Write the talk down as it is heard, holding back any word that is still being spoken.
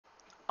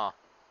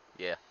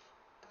Yeah.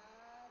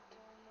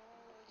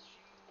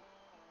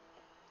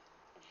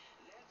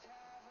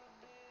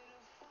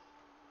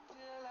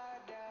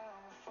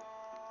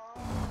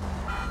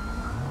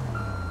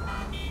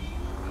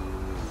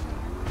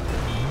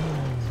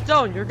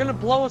 Stone, you're gonna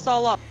blow us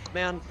all up,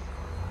 man.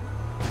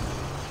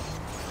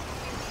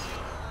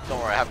 Don't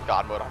worry, I have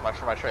God mode on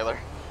for my trailer.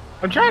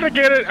 I'm trying to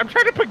get it. I'm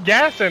trying to put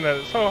gas in it.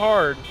 It's so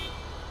hard.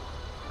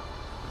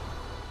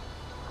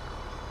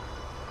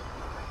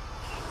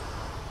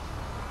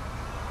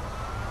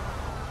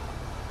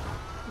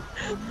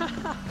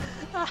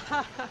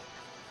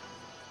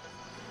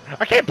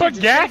 I can't put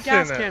gas in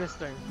it.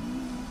 Canister.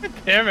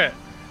 Damn it.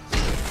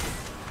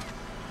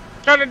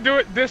 I'm trying to do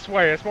it this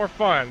way. It's more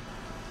fun.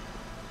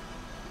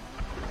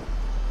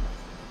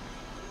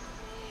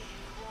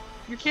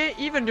 You can't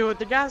even do it with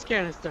the gas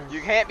canister.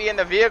 You can't be in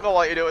the vehicle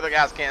while you do it with a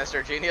gas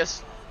canister,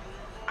 genius.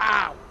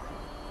 Ow!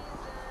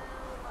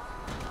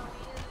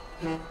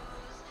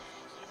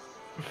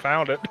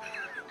 Found it.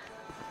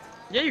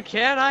 Yeah, you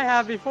can. I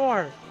have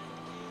before.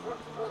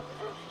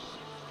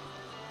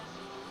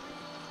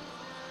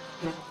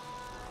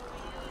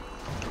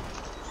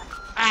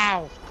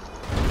 Ow!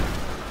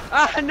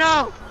 Ah,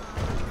 no!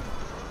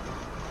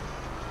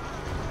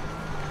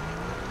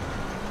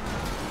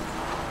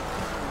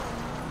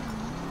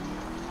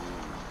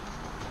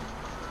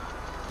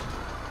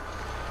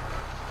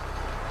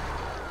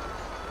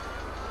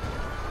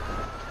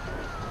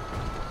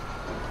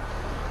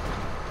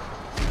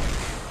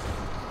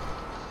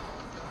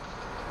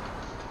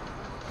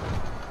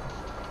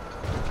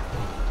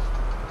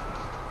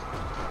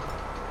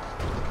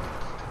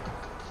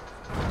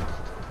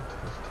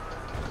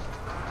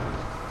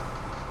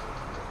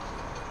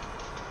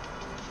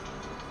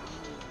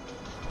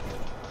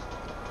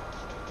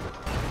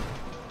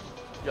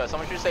 Yo,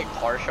 someone should say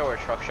car show or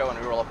truck show and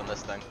we roll up in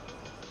this thing.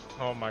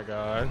 Oh my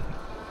god.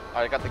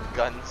 I got the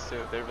guns too.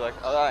 They'd be like,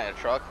 oh, that ain't a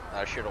truck. And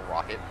I shoot a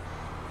rocket.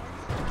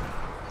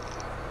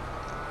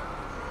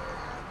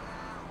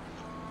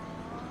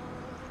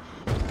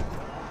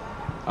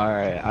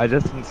 Alright, I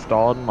just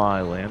installed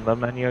my Lambda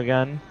menu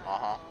again.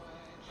 Uh-huh.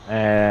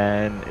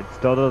 And it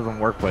still doesn't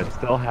work, but it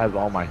still has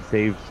all my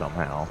saves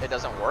somehow. It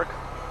doesn't work?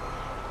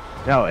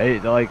 No,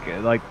 it like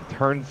the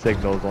turn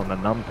signals on the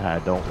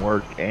numpad don't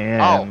work,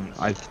 and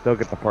I still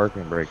get the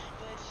parking brake.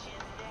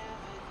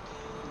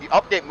 The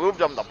update moved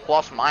them to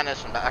plus,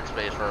 minus, and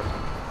backspace for...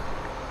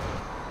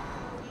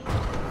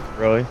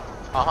 Really?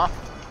 Uh-huh.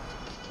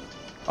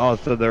 Oh,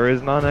 so there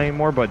is none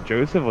anymore, but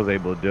Joseph was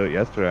able to do it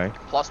yesterday.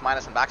 Plus,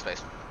 minus, and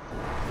backspace.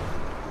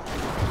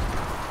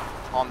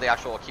 On the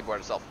actual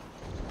keyboard itself.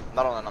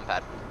 Not on the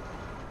numpad.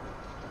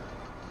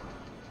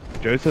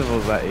 Joseph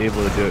was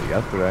able to do it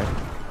yesterday.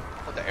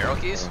 With the arrow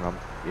keys?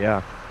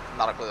 Yeah.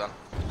 Not a clue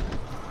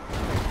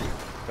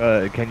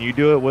then. Can you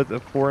do it with a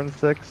 4 and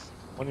 6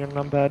 on your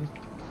numpad?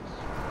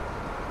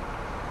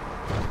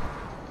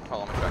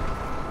 Hold on, let me check.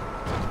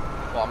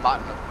 Well, I'm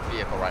not in a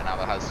vehicle right now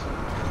that has...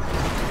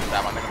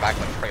 Damn, I'm in the back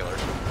of the trailer.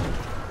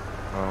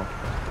 Oh.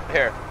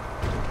 Here.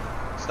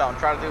 Stone,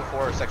 try to do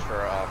 4 or 6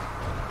 for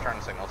turn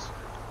signals.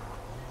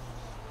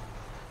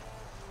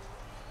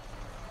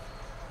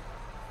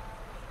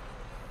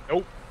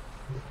 Nope.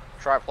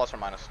 Try plus or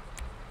minus.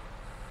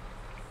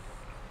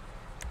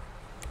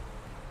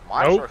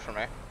 Minus works for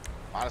me.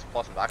 Minus,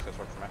 plus, and backspace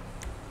work for me.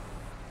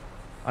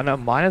 I know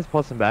minus,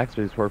 plus, and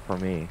backspace work for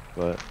me,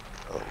 but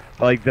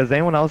like, does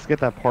anyone else get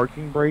that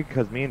parking brake?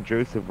 Because me and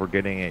Joseph were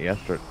getting it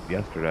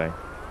yesterday.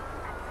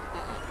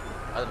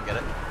 I didn't get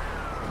it.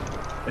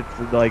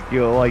 It's like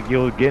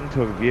you'll get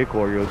into a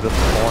vehicle or you'll just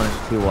fall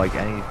into like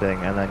anything,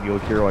 and then you'll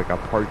hear like a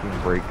parking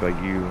brake, like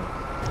you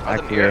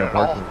activate a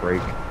parking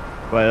brake,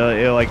 but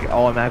it like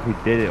automatically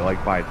did it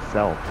like by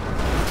itself.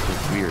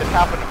 It's weird. It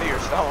happened to me or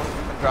Stone.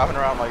 We've been driving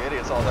around like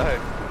idiots all day.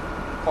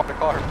 Parked a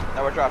car.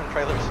 Now we're driving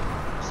trailers.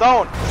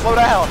 Stone, slow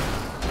down.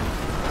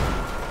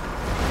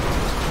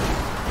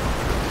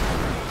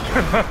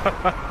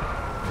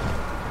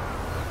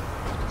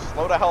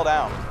 Slow the hell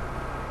down.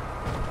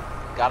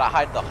 Gotta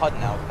hide the HUD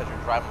now because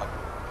you're driving like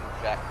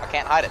jack. I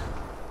can't hide it.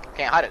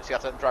 Can't hide it, so you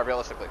have to drive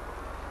realistically.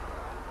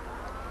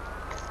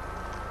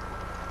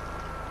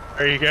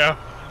 There you go.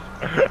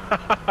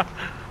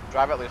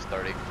 Drive at least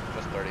 30.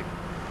 Just 30.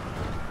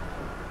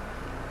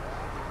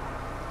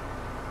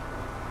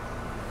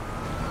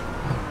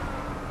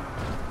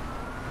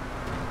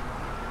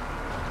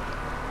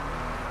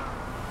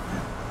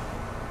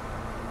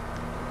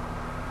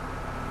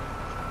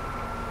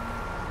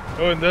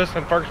 Doing this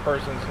in first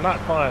person is not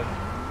fun.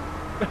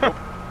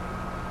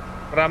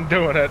 But I'm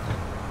doing it.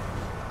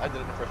 I did it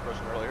in first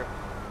person earlier.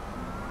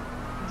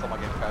 Until my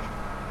game crashed.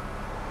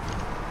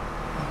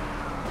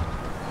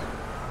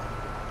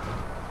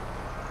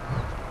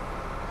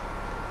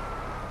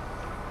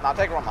 Nah,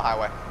 take her on the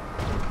highway.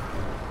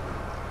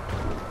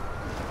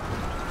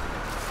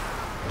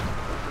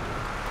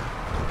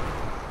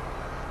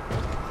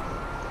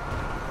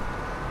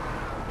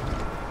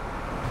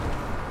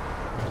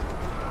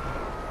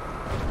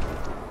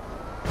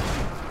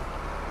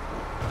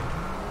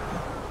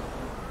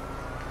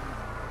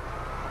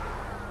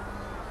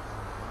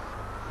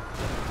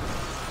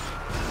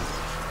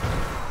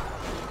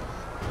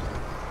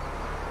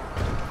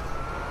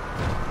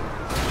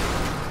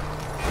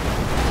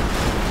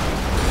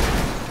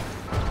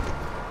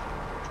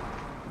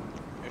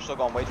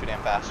 going way too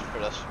damn fast for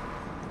this.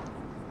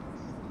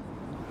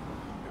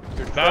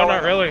 No,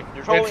 not really.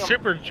 You're It's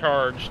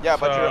supercharged. Yeah,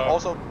 but so... you're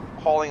also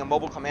hauling a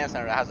mobile command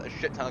center that has a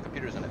shit ton of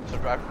computers in it. So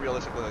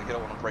realistically, like, you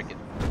don't want to break it.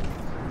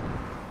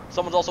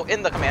 Someone's also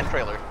in the command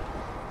trailer.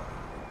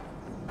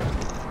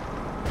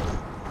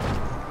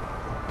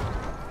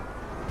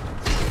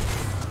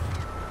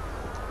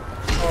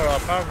 Hold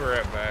up, I'll be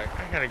right back.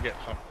 I gotta get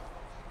some.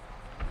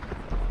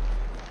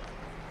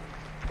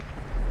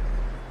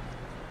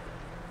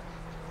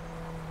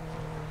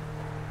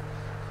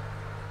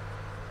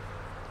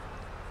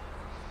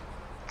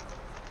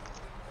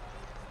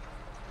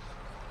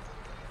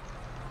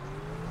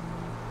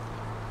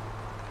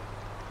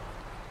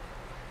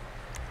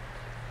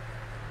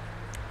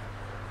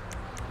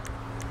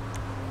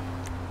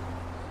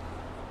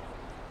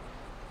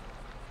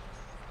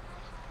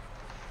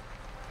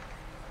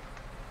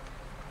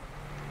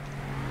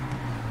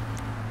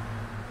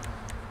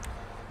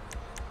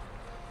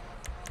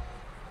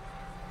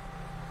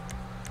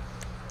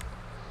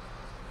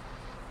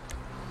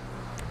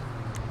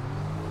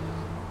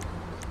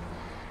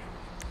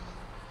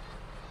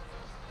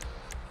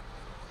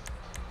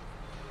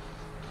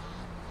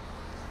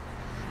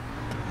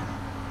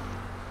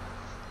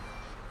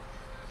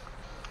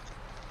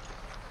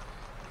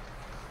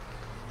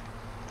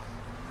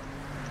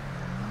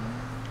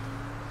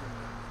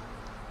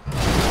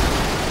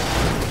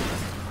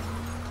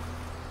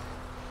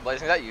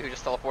 Blazing, is that you who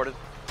just teleported?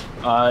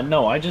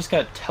 No, I just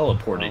got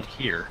teleported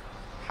here.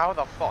 How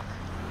the fuck?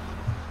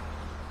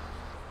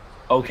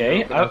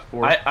 Okay,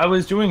 I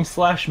was doing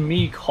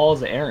 /me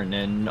calls Aaron,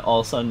 and all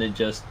of a sudden it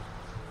just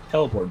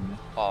teleported me.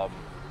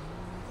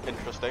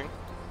 Interesting.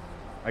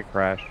 I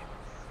crashed.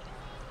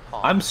 Huh.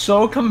 I'm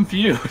so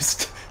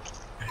confused.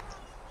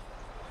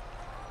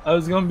 I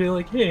was gonna be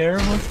like, hey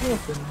Aaron,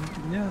 what's up?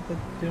 And yeah,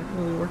 that didn't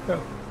really work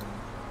out.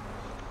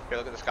 Here,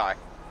 look at the sky.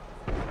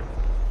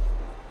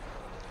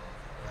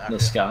 The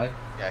sky?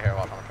 Yeah, here,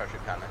 watch. I'm gonna try to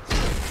shoot cannon.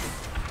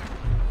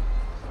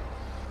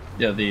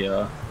 Yeah,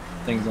 the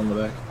things on the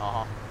back.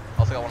 Uh-huh.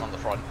 Also got one on the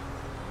front.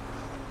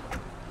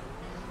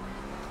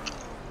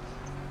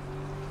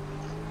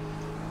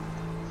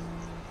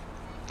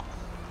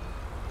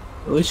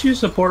 At least you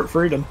support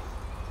freedom.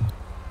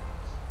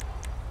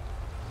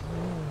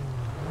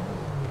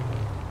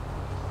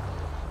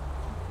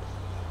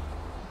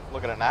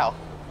 Look at it now.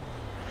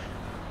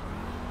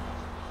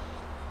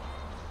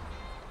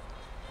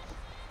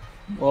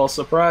 Well,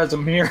 surprise,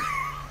 I'm here.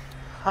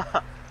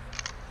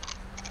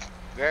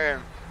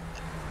 Damn.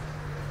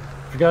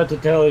 Forgot to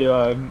tell you,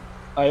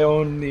 I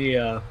own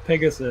the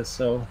Pegasus,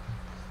 so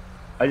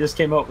I just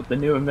came up with the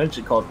new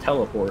invention called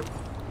teleport.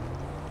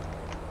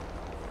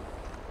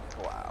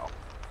 Wow.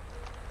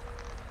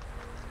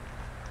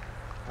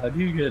 How do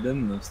you get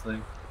in this thing?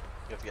 You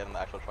have to get in the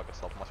actual truck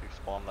itself unless you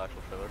spawn the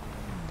actual trailer.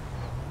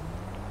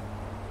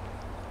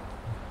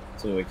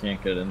 So we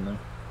can't get in there.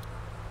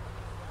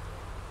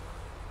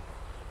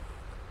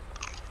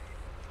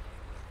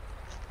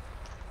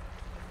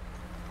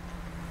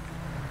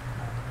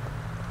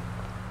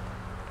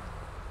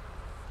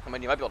 I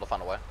mean, you might be able to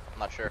find a way. I'm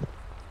not sure.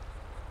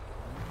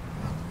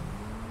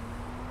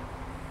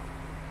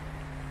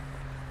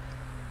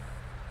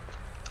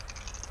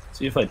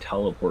 See if I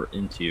teleport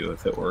into you,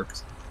 if it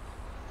works.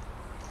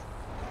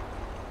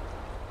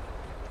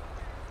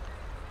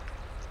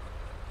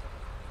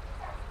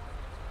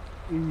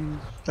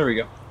 There we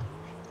go.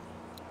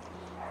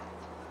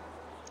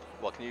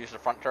 Well, can you use the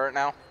front turret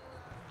now?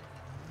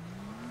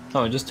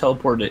 Oh, just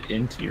teleport it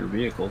into your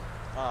vehicle.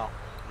 Oh,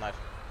 nice.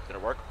 Did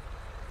it work?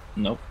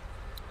 Nope.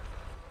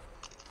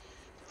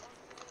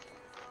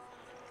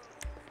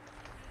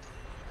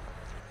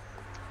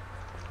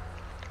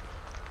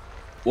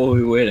 What are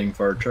we waiting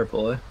for,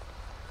 AAA?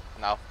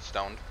 No,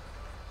 stoned.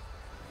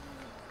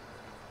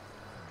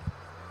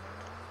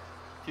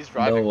 He's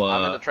driving. No,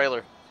 I'm in the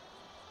trailer.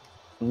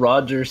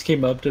 Rogers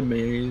came up to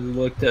me, he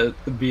looked at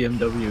the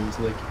BMW, he was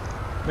like,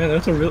 man,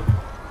 that's a real...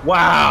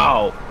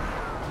 Wow!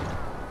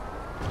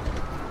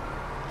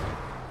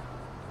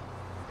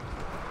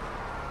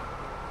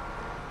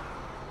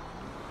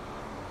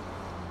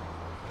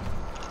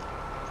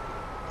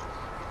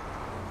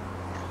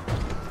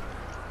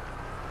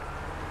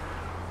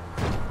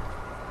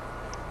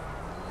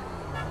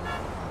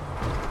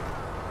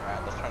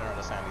 Alright, let's turn around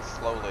to Sandy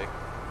slowly.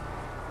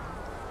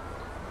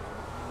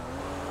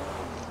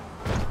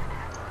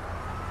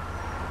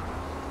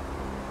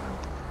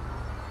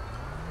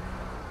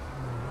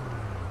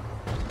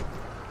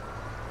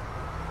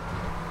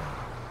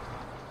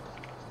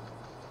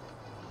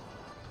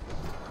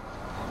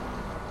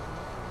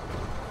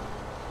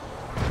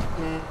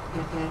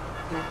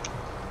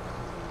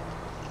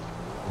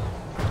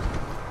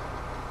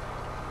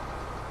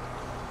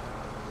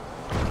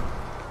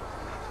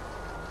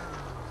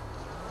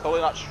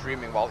 Totally not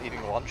streaming while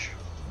eating lunch.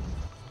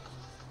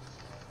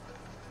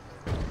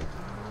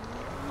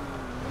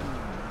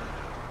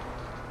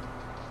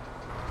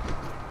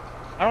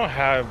 I don't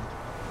have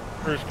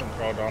cruise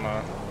control, don't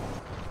I?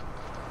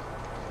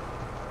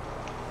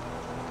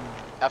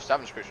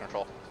 F7's cruise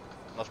control.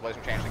 Unless Blaze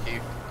can change the key.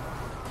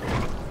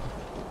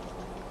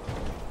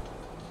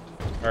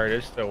 Alright,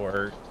 it still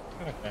works.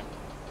 Okay.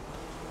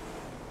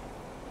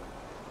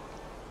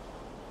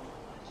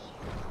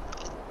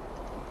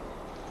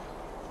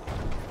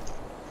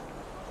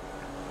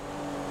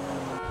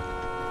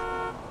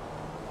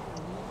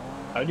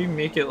 How do you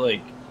make it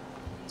like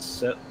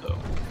set though?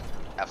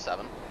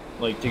 F7.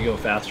 Like to go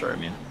faster, I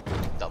mean.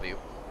 W.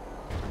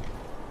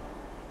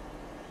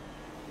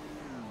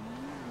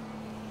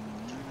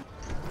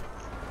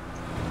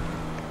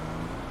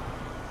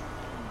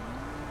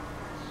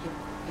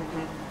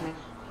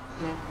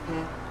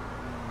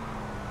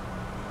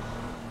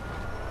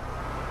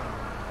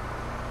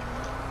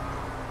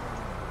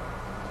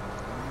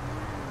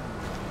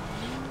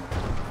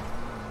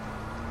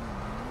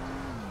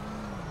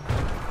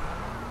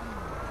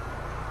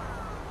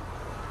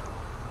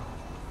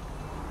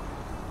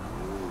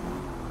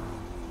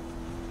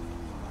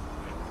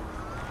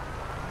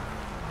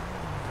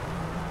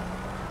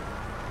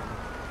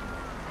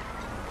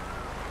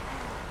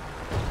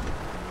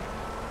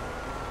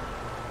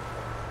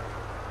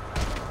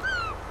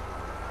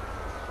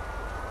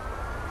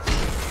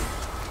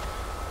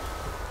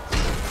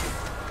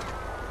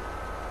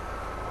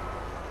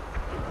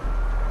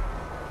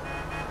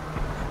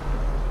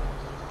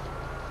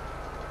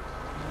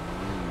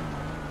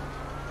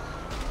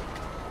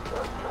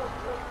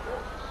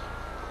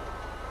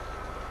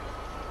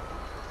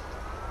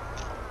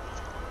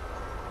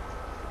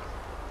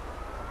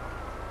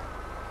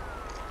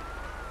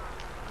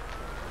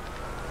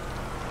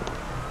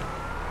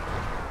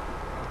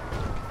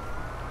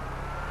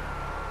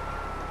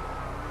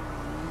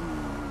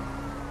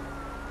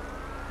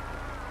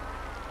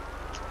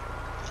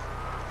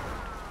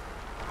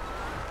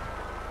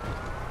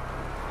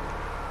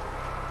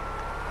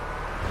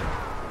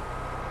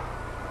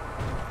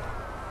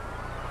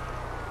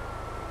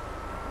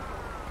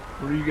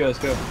 Where do you guys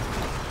go?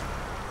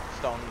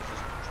 Stone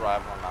just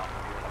drive on mountain.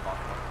 You're in a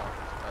mountain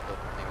at the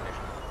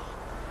animation.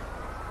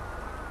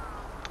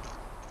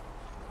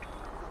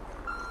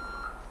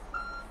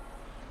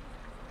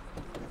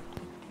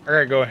 I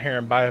gotta go in here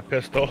and buy a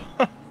pistol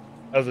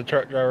as a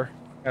truck driver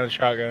and a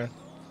shotgun.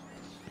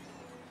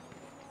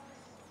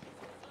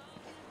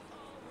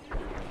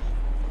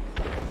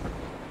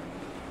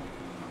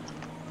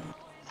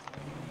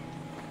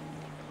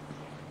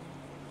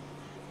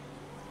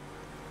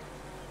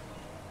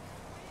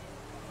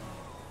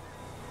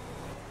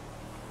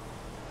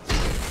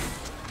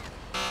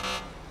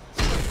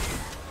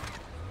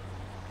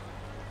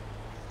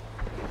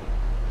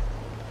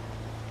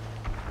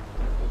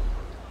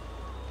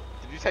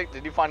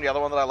 Did you find the other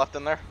one that I left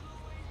in there?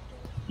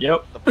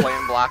 Yep. The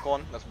plain black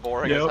one? That's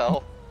boring as Yep.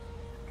 hell.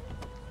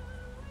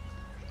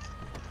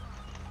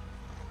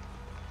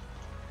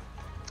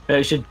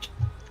 I should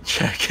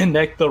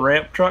connect the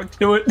ramp truck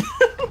to it.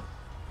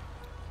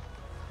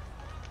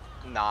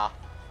 Nah.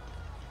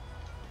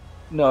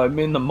 No, I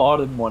mean the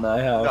modded one I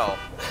have. No.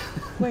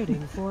 Waiting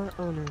for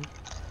owner.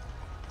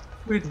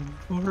 Waiting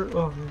for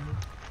owner.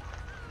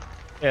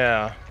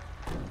 Yeah.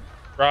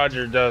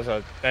 Roger does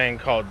a thing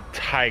called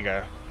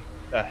Tyga.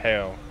 The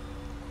hell?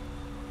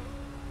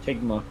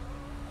 Tigma.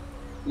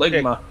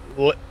 Ligma.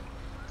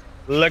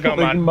 Lick on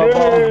Lick my my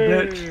balls,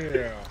 dick.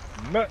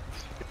 bitch. Nuts.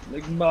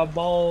 Lick my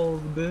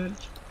balls,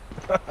 bitch.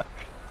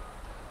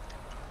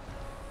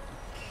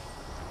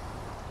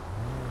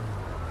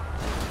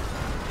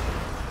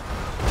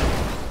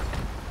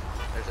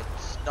 There's a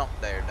stump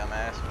there,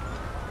 dumbass.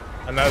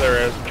 I know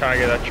there is. I'm trying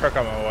to get that truck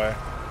on my way.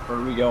 Where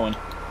are we going?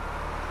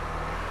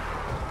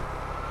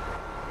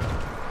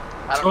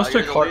 I don't know, Supposed to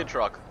you're the car- lead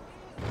truck.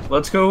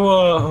 Let's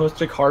go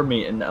host a car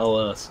meet in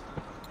LS.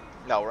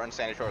 No, we're in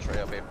Sandy Shores right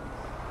up here.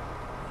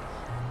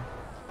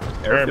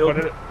 Aaron,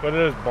 Airfield? put it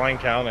as Blaine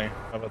County.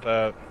 How about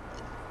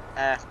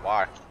that?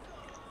 Why?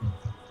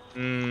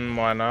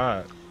 Why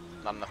not?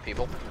 Not enough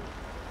people.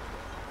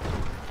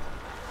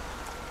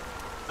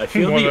 I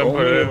feel Well, the then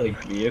put only it-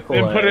 like vehicle.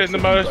 Then I put it in the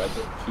actually most,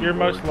 drive with your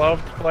most keyboard.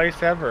 loved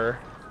place ever.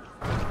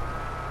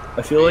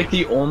 I feel like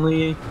the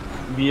only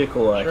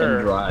vehicle I Sure.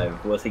 can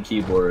drive with a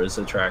keyboard is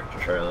a tractor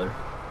trailer.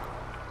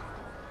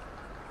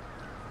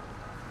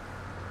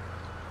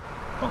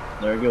 Oh,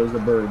 there goes the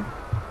bird.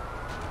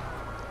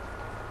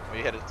 We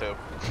hit it too.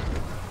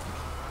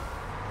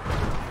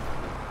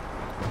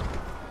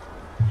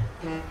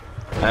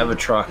 I have a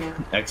truck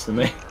next to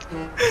me.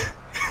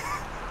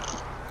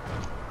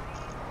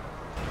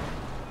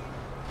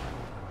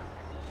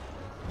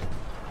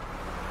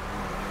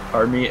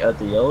 Car meet at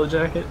the Yellow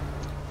Jacket?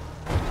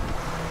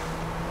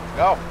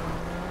 Go!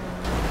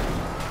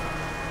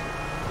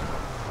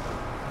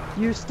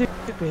 You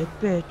stupid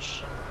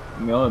bitch.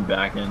 I'm going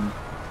back in.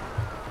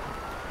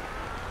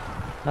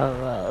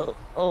 Hello.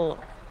 Oh.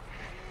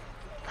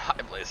 Hi,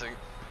 Blazing.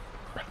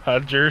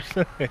 Rogers.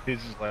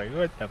 He's just like,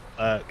 what the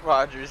fuck?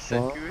 Roger said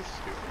What? goose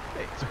stupid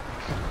face.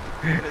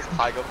 In his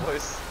Tyga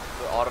voice,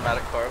 the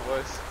automatic car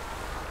voice.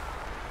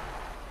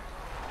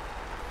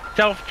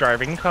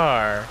 Self-driving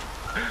car.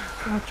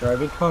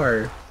 Drive a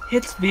car.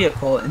 Hits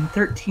vehicle in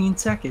 13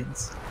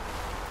 seconds.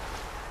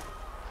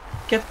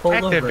 Get pulled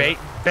Activate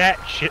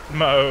batshit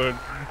mode.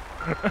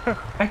 over.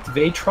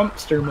 Activate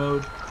Trumpster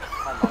mode.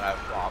 Oh my god,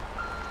 Rob.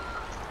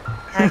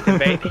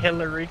 Activate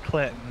Hillary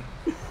Clinton.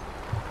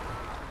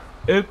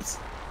 Oops.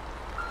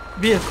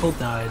 Vehicle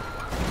died.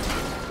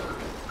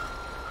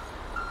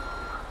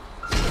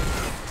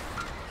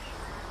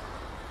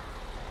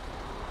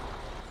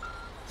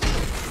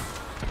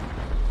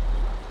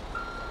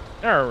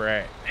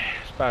 Alright.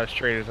 It's about as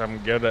straight as I'm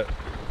good at.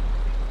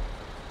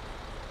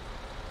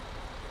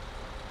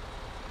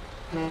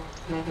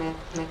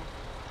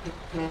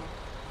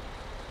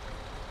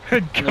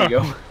 There you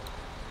go.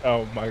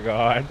 Oh my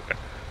god.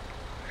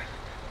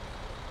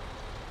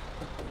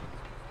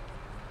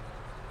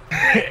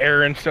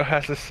 Aaron still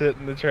has to sit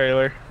in the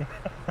trailer.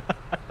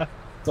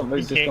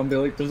 Somebody's just gonna be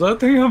like, does that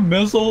thing have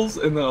missiles?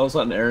 And then all of a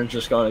sudden Aaron's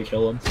just gonna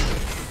kill him.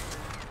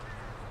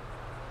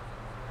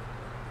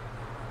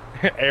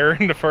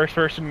 Aaron, the first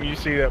person you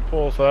see that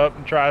pulls up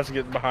and tries to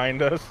get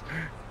behind us.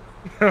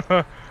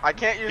 I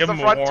can't use Give the him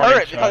a front warning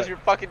turret shot. because you're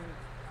fucking.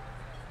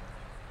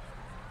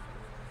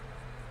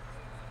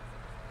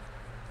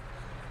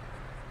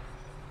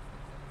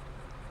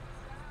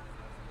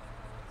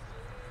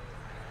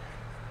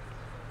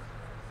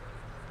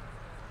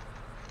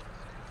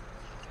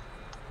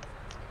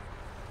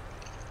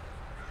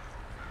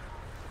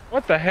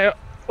 What the hell?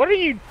 What are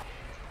you?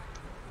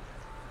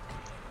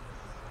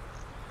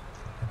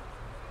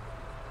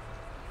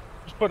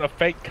 Just put a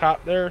fake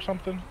cop there or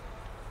something?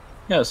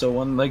 Yeah, so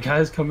when the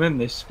guys come in,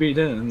 they speed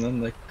in, and then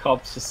the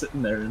cops just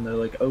sitting there, and they're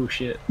like, oh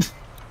shit.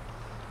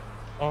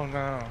 Oh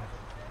no.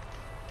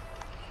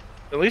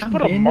 At least I'm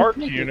put a being marked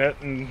naked. unit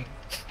and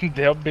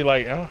they'll be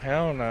like, oh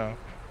hell no.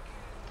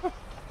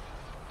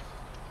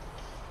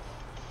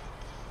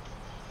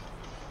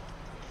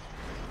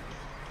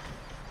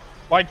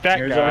 Like that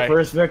Here's guy. our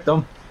first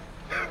victim.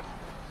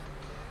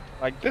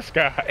 Like this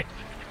guy.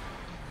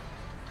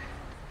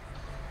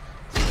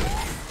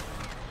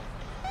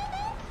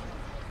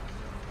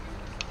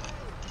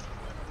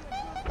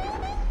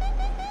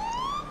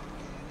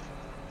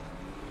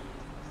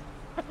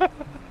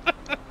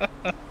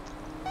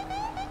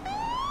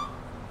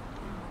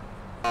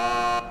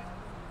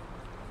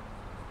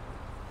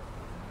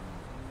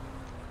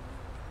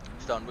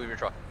 Stone, move your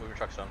truck. Move your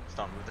truck, Stone.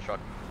 Stone, move the truck.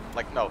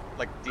 Like, no,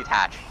 like,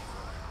 detach.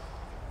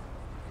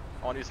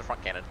 I want to use the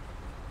front cannon.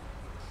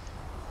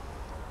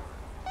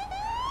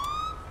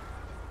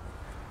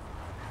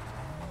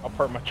 I'll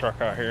park my truck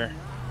out here.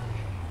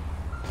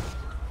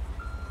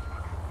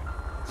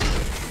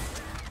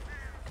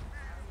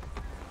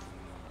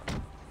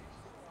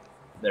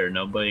 There,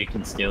 nobody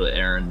can steal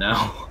Aaron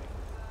now.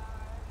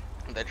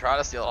 They try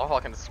to steal it off,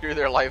 I can screw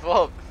their life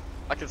up.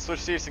 I can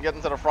switch seats and get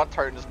into the front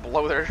turret and just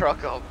blow their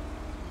truck up.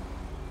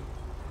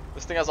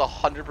 This thing has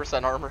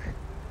 100% armor.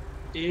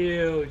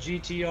 Ew,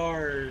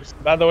 GTRs.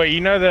 By the way,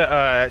 you know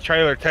that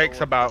trailer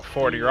takes about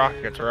 40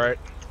 rockets, right?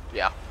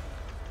 Yeah.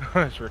 It's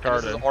And this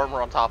retarded. is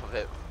armor on top of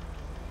it.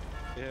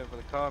 Yeah, but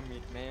the car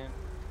meat, man.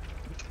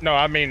 No,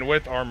 I mean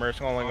with armor, it's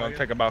only Oh, gonna yeah.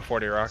 take about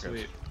 40 rockets.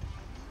 Sweet.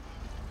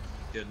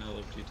 Get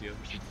another GTR.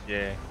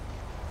 Yeah.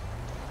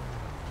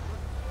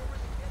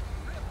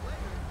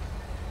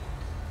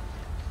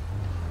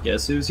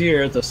 Guess who's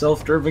here? The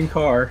self-driven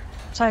car.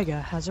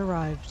 Tiger has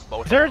arrived.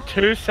 Both Is there of them.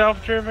 2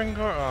 self-driven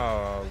cars?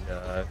 Oh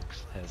god.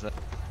 Has that?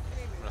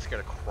 I'm gonna scare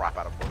the crap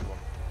out of both of them.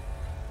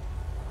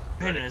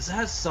 Man, is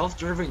that a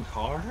self-driven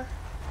car?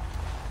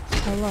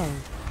 Hello.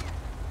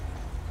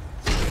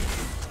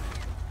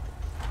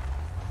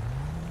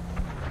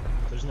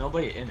 There's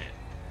nobody in it.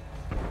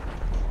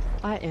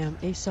 I am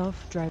a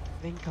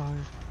self-driving car.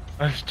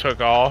 I just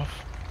took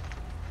off.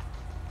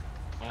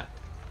 What?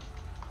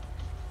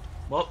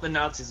 Well, the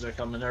Nazis are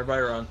coming.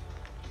 Everybody run.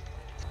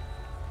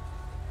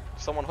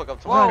 Someone hook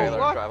up to Whoa, my trailer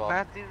what? and drive off.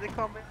 Nazis, they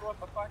come in, what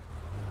the fuck?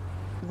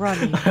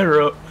 Running.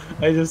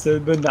 I just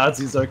said the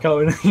Nazis are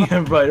coming.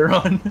 Everybody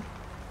run.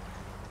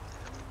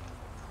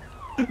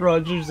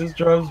 Rogers just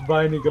drives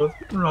by and he goes,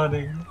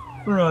 running,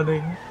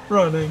 running,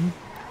 running.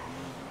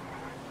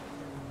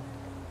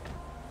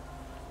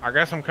 I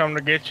guess I'm coming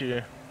to get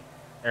you,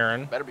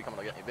 Aaron. Better be coming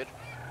to get me, bitch.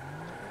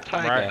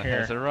 I'm Tiger right here.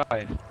 has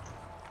arrived.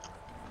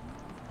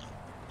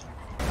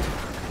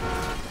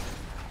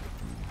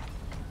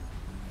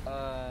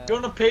 You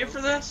wanna pay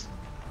for this?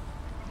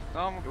 You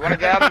wanna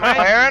get out of the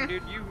McLaren?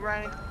 Dude, you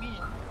ran into me.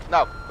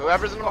 No,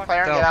 whoever's in the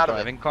McLaren, get out of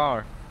it. Self-driving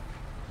car.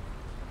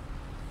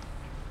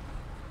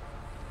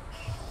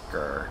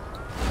 Grr.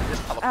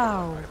 Just teleport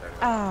Ow. right there.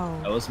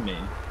 That Ow. was me.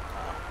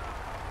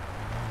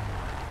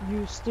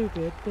 You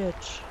stupid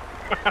bitch.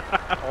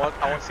 I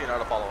want CNR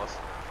to follow us.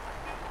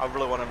 I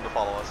really want him to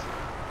follow us.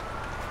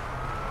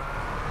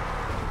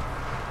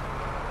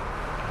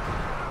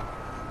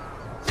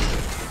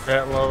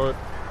 That load.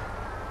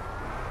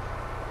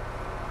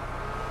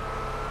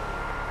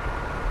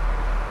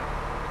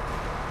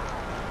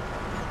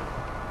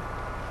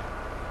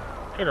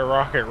 Hit a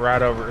rocket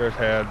right over his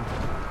head.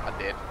 I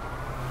did.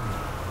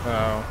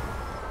 Oh.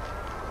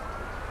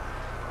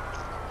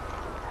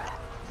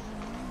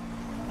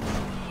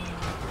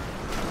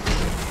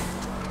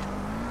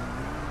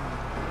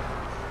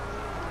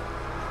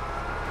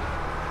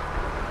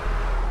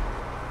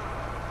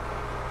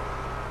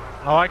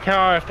 I like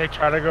how if they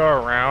try to go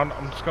around,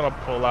 I'm just gonna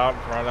pull out in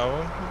front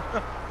of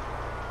them.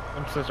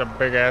 I'm such a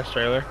big ass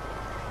trailer.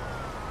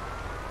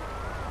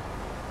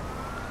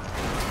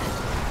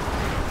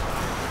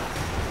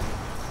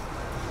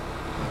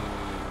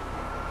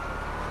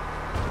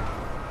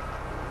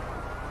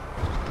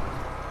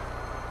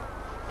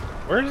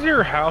 Where's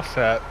your house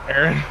at,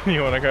 Aaron?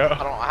 You wanna go?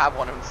 I don't have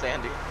one in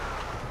Sandy.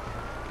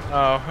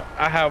 Oh,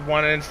 I have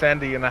one in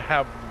Sandy and I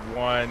have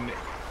one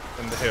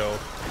in the hills.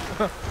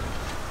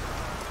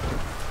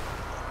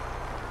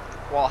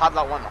 Well, I'll have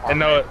that one in And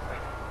no,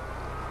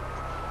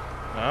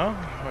 Harmony.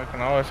 no, we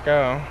can always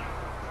go.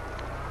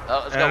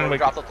 Let's go. And We we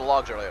dropped up the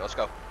logs earlier. Let's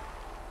go.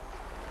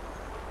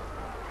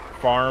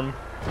 Farm.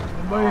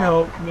 Somebody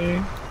help me.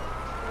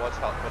 What's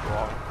wrong?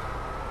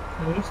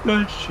 I just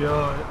got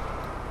shot.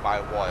 By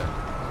what?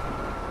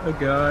 A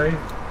guy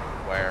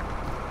Where?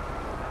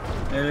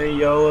 in a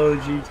yellow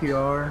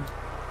GTR.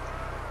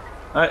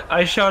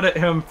 I shot at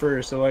him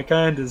first, so I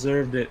kind of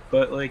deserved it,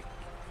 but like,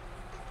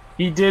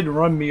 he did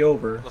run me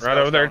over. Let's Right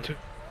go, over there, Stone.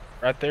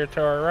 right there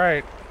to our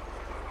right.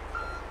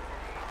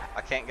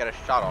 I can't get a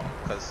shot on him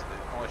because it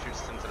only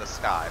shoots into the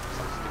sky for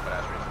some stupid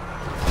ass reason.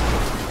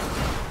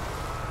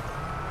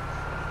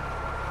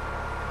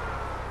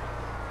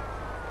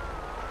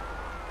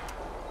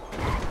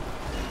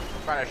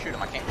 I'm trying to shoot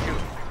him. I can't shoot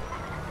him.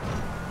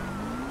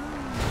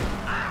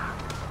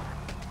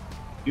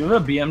 You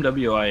have a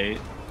BMW i8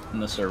 in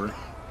the server.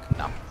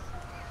 No.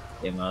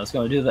 Yeah, man, I was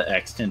gonna do the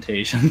X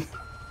Temptation.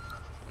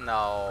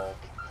 No.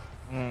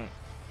 Mm.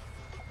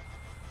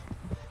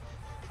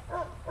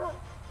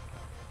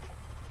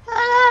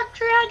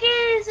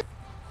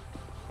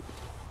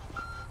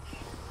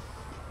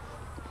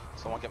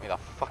 Someone get me the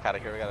fuck out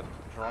of here. We got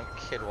a drunk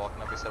kid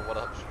walking up. He said, "What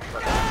up?"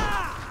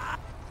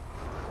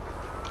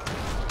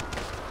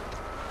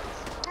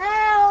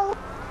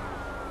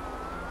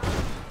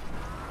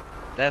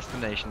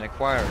 Destination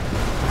acquired.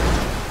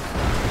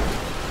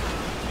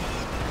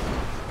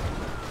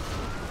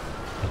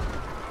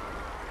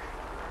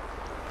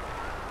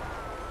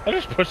 I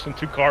just pushed some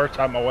 2 cars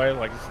out my way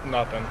like it's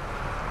nothing.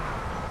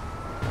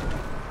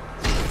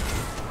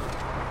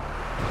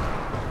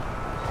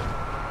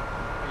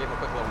 I gave him a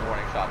quick little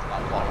warning shot to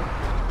not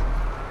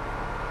follow.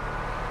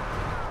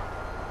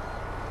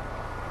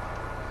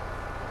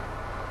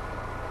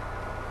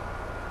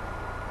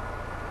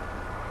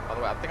 By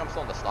the way, I think I'm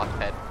still in the stock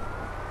ped.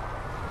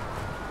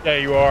 Yeah,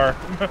 you are.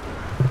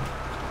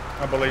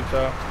 I believe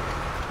so.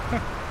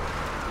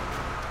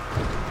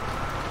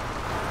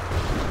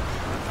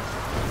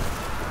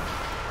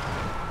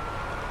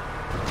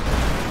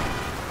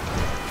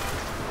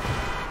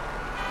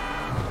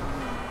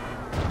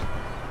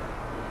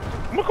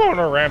 I'm gonna go on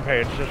a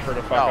rampage just for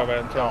the fuck of it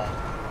until. don't.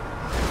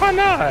 Why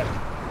not?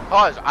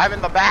 Cause I'm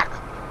in the back.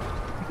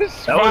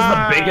 It's That was the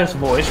fine. biggest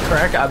voice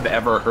crack I've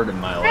ever heard in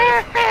my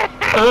life.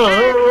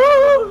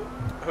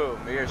 Who?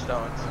 Me or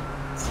Stones?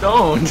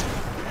 Stoned.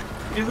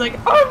 He's like,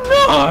 I'm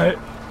not.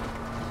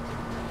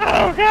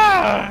 Oh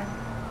god!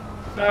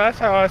 No, that's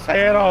how I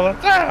say it all the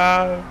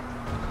time.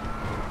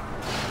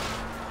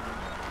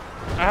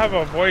 I have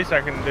a voice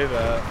that can do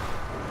that.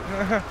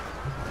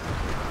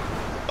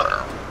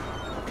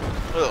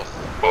 Ugh.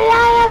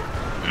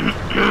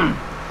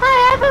 I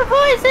have a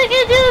voice that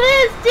can do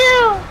this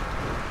too!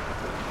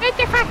 Get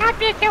the fuck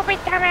up, you stupid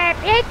dumbass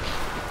bitch!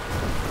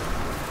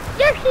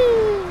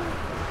 Yucky!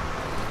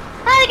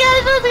 Hi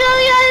guys, what's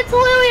going on? It's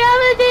Louie,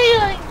 I'm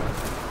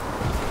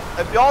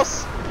a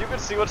If you could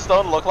see what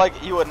Stone looked like,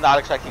 you would not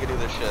expect he could do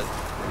this shit.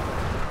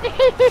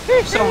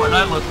 dealing! Someone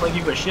I look like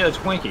you, but shit, it's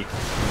Twinkie.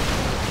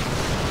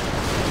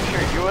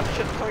 Sure, you wouldn't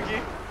shit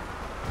Twinkie?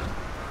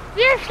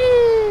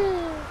 Yucky!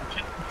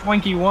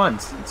 Twinkie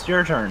once. It's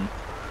your turn.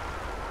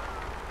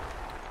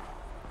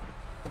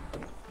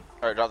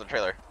 Alright, drop the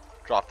trailer.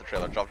 Drop the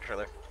trailer, drop the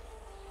trailer.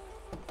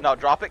 No,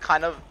 drop it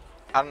kind of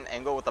at an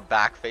angle with the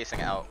back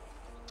facing out.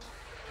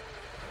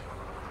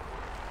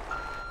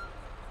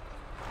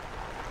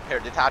 Here,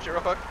 detach it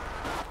real quick.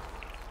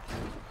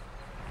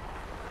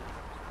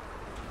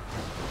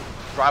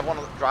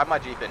 Drive my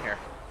Jeep in here.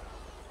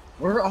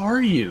 Where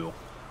are you?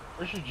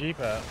 Where's your Jeep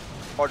at?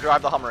 Or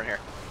drive the Hummer in here.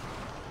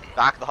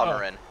 Back the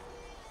Hummer Oh. in.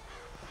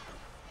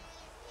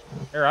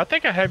 Here, I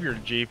think I have your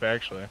Jeep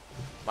actually.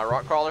 My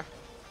rock crawler?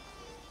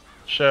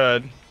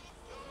 Should.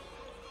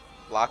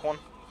 Black one?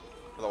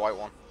 Or the white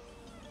one?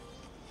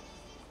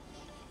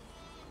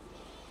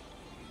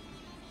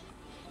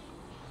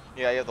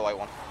 Yeah, you have the white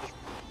one. Just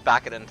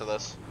back it into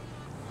this.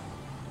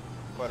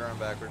 Quite around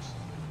backwards.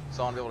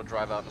 So I want to be able to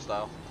drive out in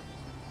style.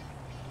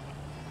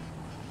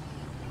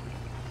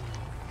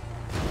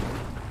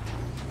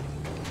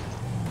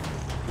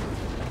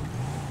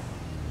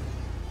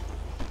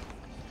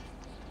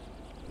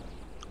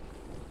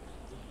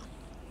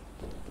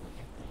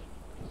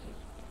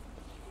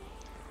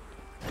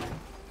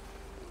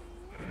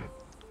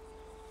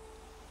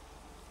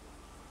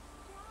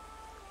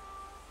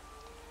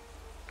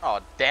 Oh,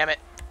 damn it.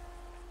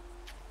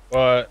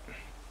 What?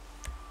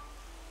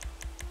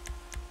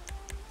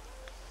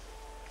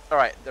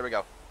 Alright, there we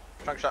go.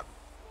 Trunk shot.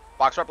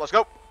 Box up, let's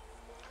go.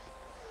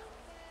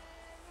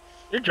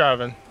 You're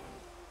driving.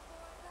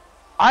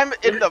 I'm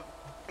in the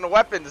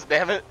weapons,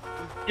 damn it.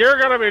 You're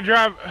gonna be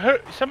driving.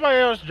 Somebody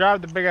else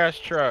drive the big ass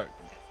truck.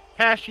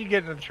 Cash, you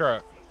get in the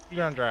truck. You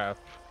gonna drive.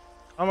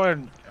 I'm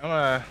gonna.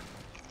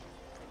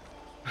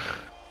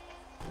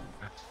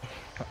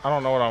 I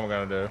don't know what I'm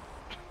gonna do.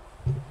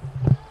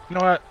 You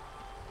know what?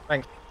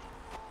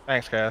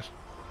 Thanks, Cash.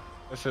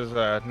 This is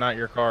not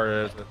your car,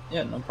 is it?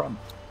 Yeah, no problem.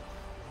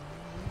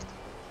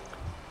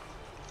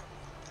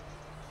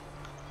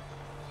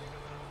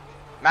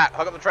 Matt,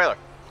 hook up the trailer.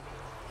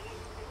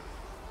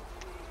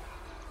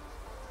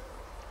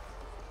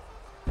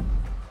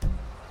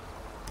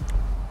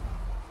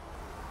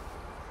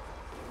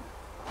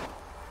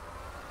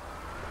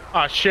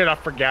 Oh shit! I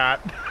forgot.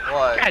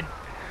 What?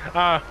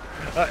 God.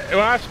 When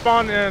I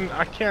spawn in,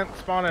 I can't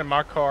spawn in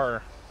my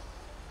car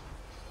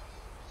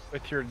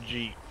with your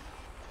Jeep.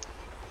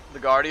 The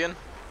Guardian?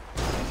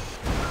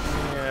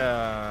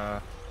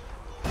 Yeah.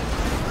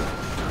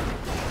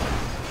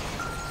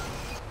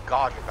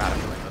 God, you're bad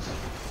at doing this.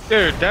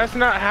 Dude, that's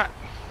not how.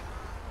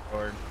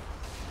 Lord.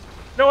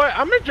 You know what?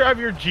 I'm gonna drive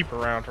your Jeep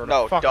around for the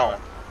No, fuck don't. of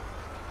it.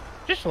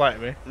 Just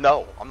let me.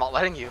 No, I'm not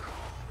letting you.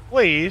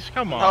 Please,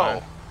 come on.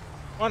 No.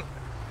 What?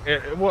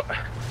 What?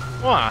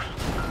 Why?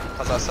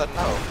 Because I said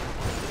no.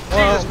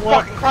 Well, Jesus well-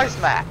 fucking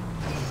Christ, Matt.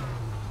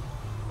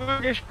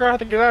 I guess you're gonna have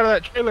to get out of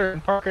that trailer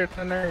and park it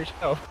in there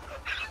yourself.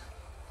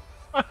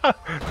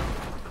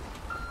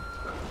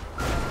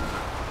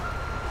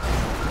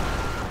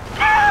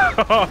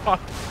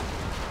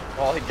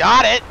 Well, he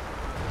got it.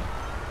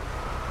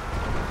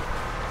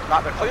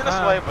 Not the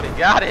cleanest way, but he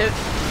got it.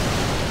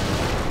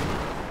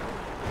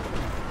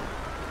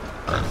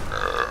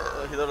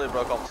 He literally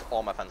broke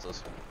all my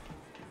fences.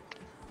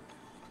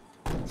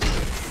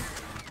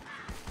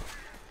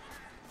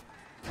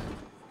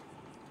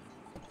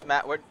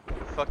 Matt, where the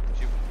fuck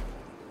did you...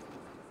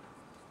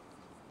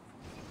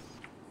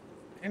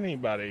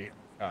 Anybody?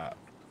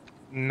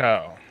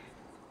 No.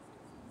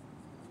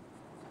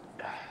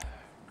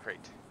 Great.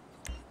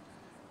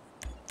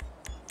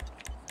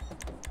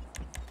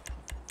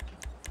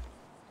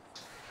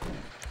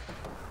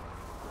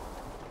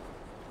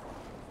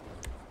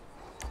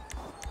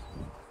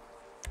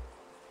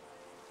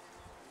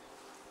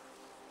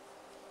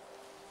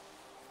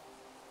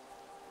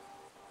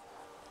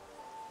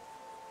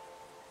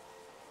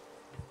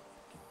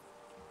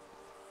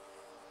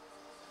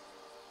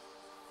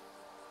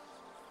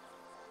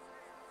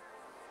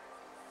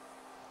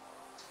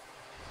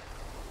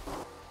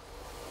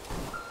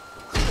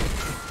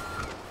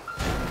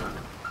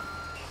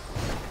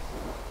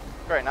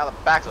 Great, now the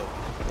back's open.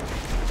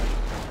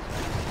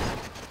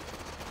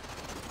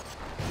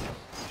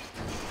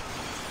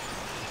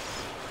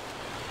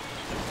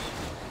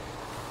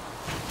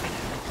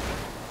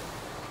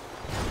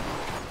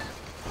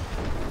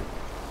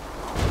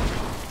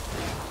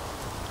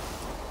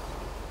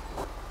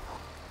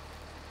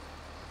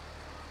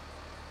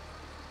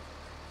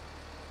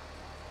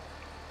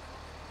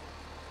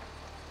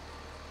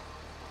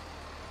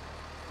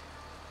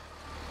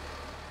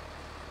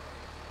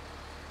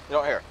 You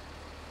don't hear.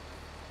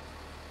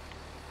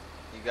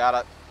 You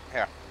gotta...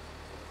 Here.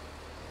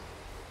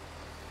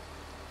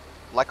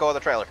 Let go of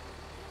the trailer.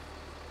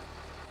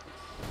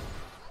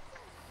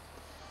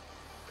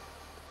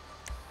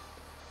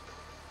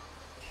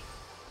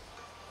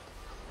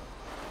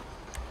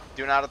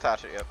 Do not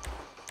attach it yet.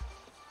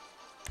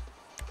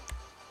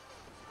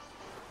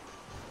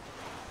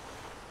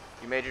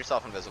 You made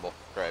yourself invisible.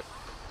 Great.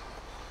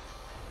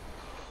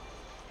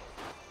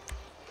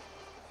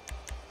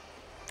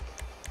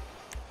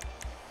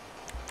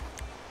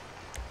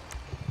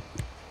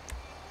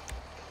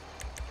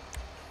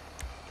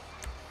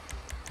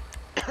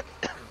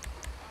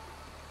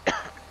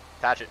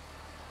 Attach it.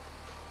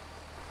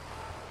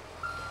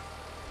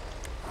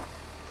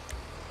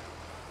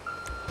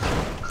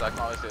 So I can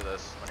always do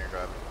this when you're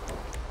driving.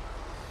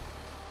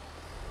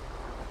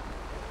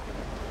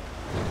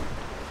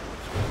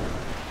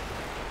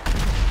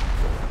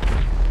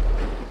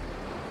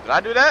 Did I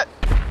do that?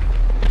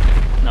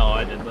 No,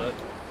 I did that.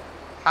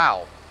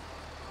 How?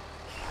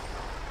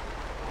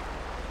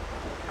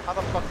 How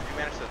the fuck did you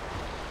manage to...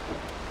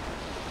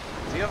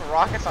 Do you have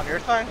rockets on your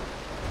thing?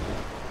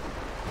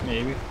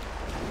 Maybe.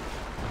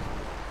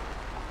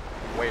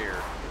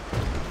 Where?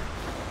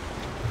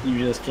 You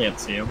just can't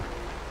see him.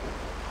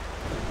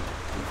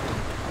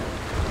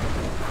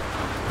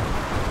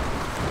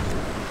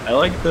 I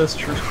like this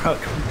truck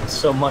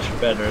so much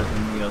better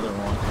than the other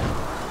one.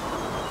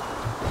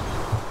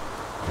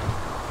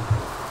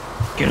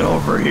 Get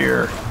over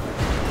here!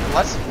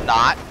 Let's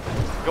not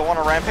go on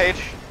a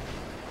rampage.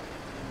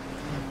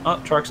 Oh,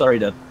 truck's already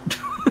dead.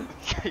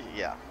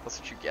 Yeah, that's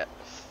what you get.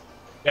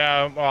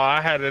 Yeah, well,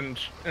 I had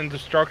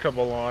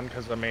indestructible on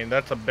because I mean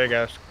that's a big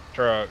ass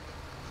truck,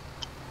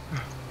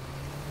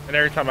 and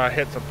every time I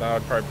hit something,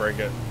 I'd probably break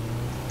it.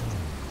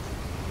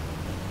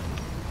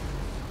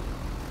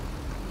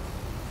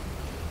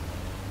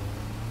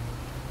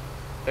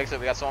 Fix it.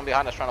 We got someone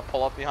behind us trying to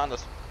pull up behind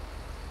us.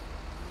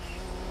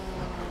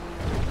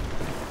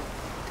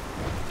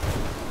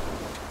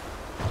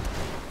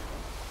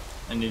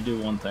 I need to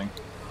do one thing.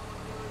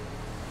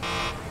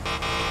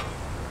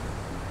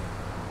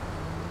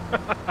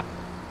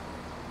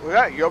 Was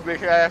that your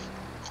big ass?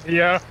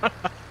 Yeah. I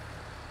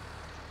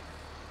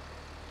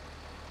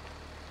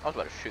was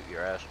about to shoot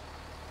your ass.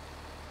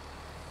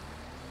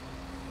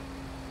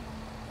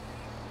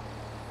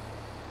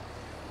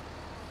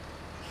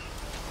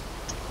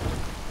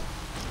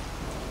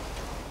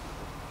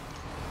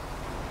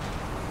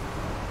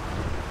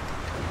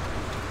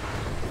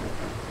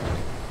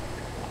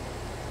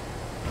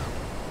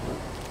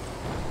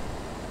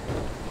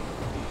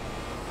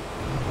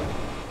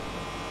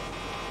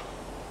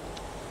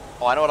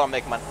 Oh, I know what I'm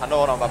making I know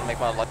what I'm about to make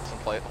my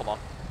license plate. Hold on.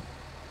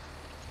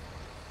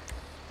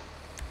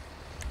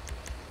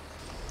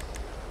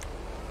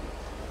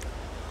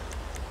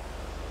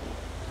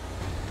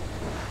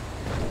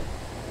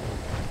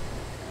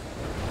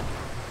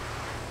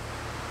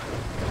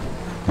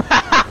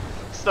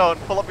 Stone,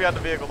 pull up behind the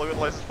vehicle. Look what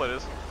the license plate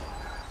is.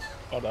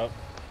 Hold up.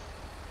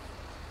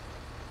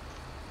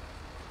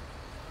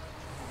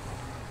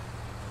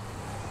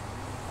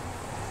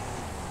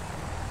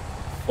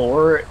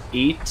 Four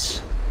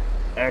 8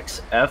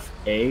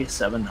 XFA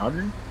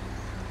 700.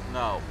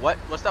 No. What?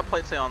 What's that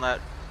plate say on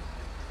that?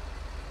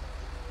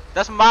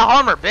 That's my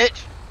Hummer, bitch.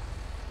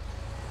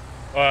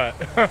 What?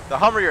 The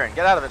Hummer you're in.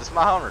 Get out of it. It's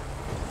my Hummer.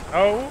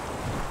 Oh.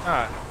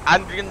 Not.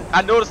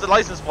 I noticed the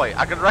license plate.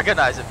 I can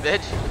recognize it,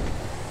 bitch.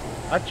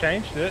 I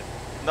changed it.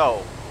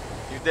 No,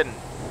 you didn't.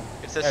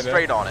 It says I did.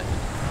 straight on it.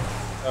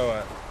 Oh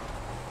what?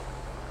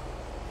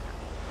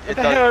 It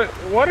What the does.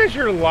 hell? What is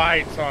your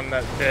lights on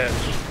that bitch?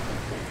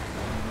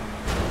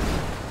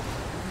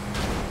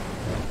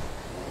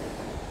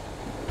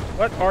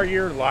 What are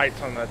your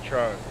lights on that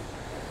truck?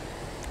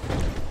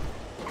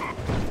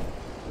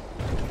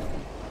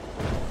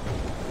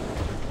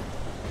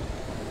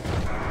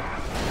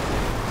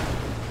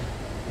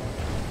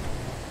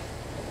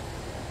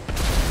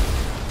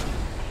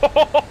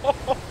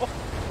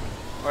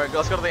 Alright,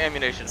 let's go to the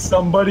ammunition.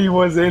 Somebody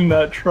was in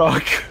that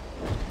truck.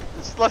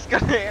 Let's go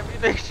to the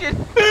ammunition.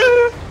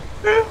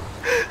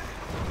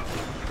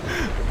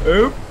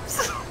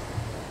 Oops.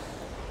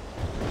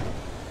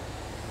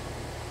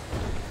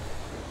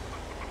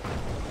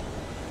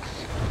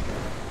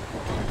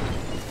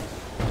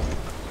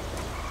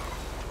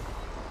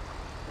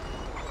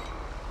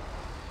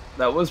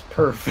 That was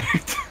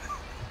perfect.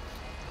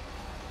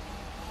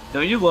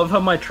 Don't you love how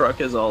my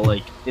truck is all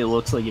like, it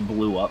looks like it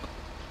blew up?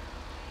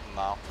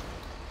 No.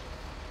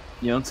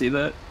 You don't see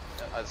that?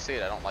 I see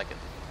it, I don't like it.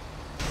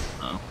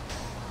 Oh.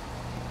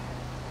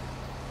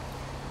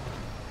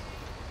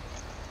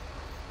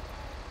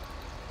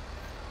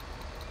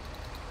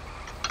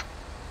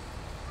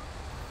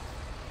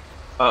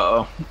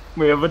 Uh-oh.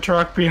 We have a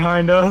truck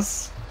behind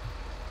us.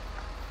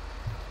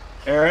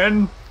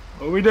 Aaron,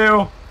 what we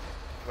do?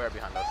 Where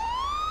behind us?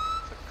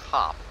 It's a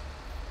cop.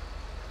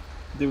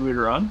 Do we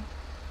run?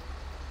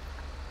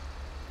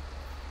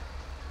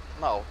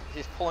 No,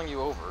 he's pulling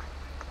you over.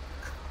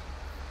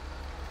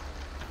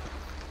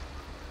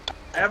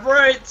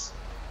 Everett!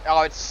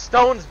 Oh, it's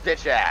Stone's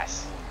bitch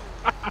ass.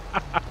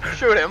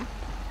 Shoot him.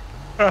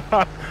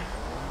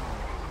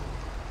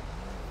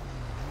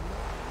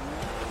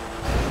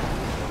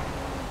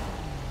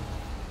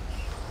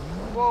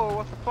 Whoa,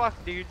 what the fuck,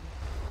 dude?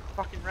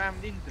 Fucking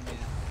rammed into me.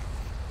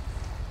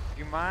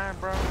 You mind,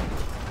 bro?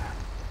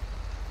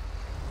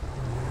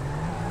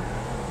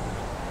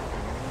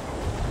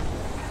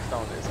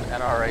 Stone is an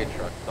NRA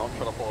truck. Don't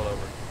try to pull it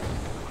over.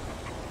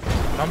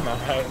 I'm not.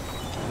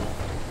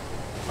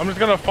 I'm just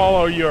gonna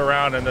follow you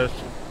around in this.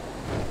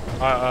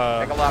 Take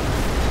a lap.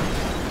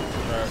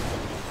 Right.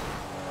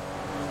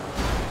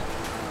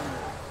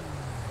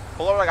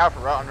 Pull over the guy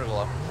from right under the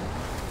left.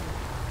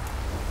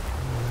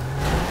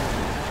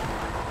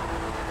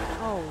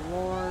 Oh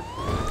lord.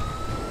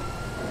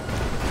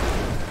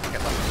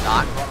 Get them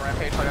not go on a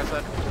rampage, like I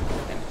said,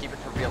 and keep it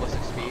to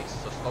realistic speeds.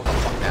 So slow the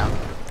fuck down.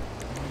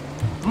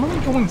 I'm only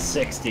going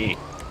 60. Here,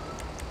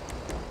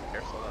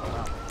 slow that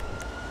down.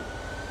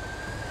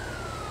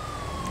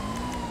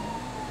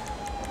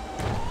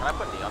 Can I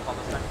put neons on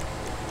this thing?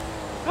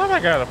 I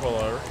might gotta pull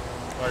over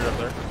while you're up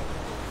there.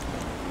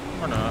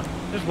 Or not.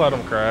 Just let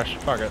them crash.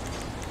 Fuck it.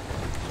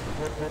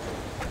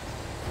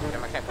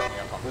 Damn, I can't put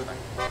neons on this thing.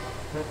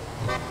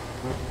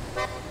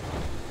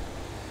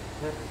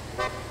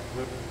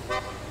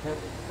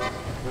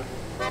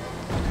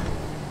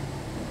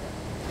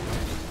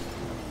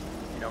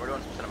 You know, we're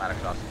doing some cinematic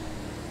shots.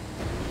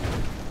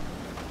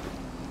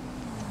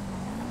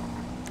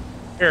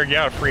 Here, you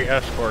got a free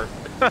escort.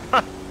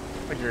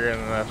 Like you're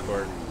getting an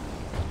escort.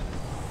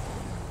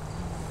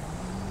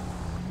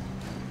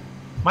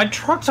 My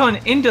truck's on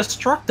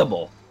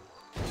indestructible.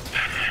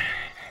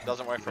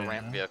 Doesn't work for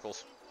ramp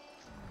vehicles.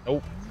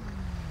 Nope.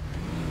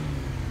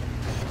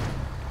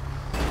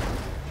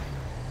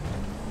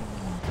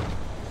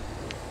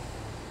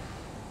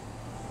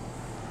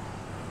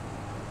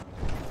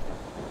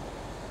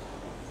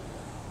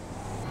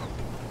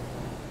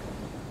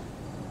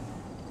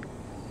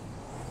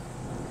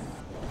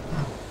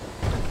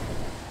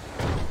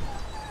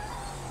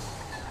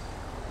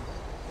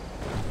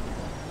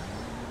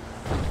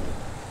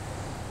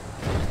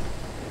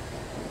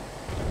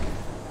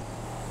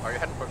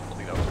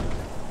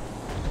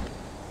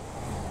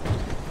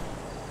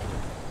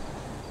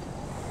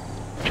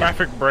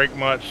 traffic brake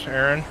much,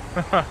 Aaron.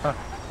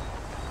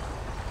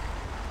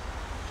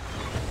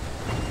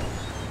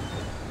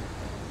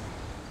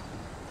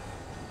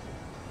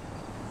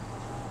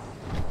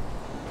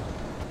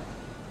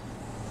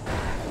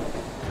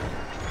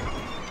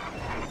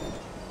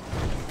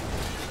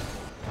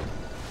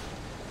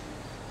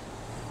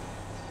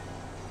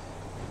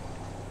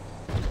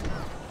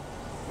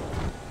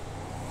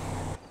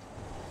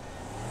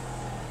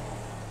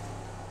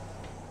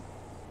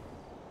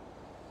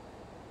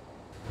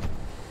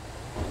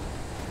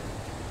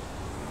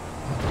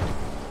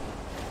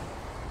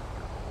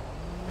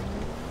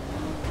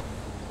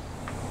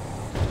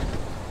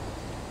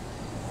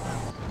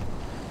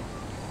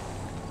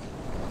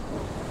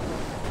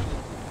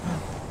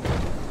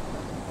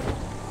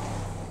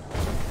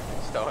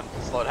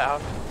 Slow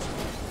down.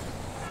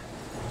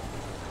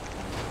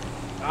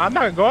 I'm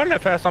not going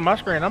that fast on my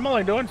screen. I'm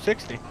only doing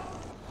 60.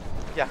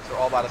 Yeah, so we're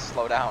all about to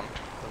slow down.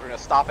 We're gonna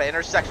stop at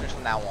intersections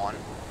from now on.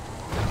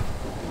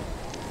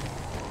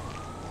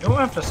 You don't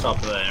have to stop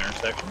at that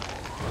intersection.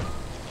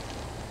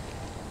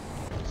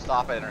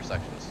 Stop at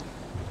intersections.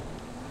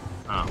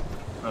 Oh,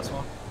 that's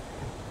one.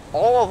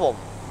 All of them.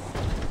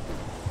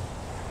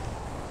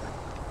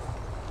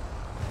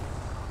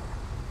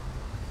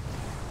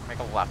 Make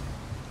a left.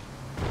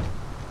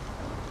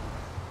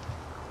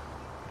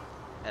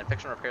 And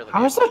fix and repair the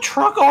vehicle. How's the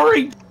truck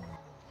already?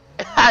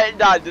 It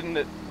died, didn't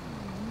it?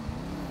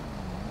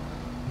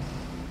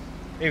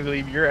 You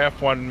leave your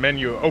F1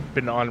 menu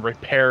open on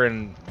repair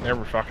and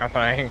every fucking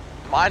thing.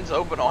 Mine's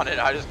open on it,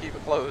 I just keep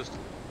it closed.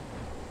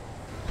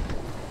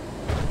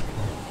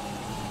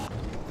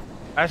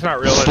 That's not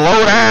realistic.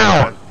 Slow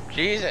down!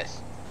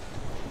 Jesus.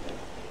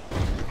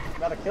 You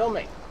gotta kill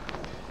me.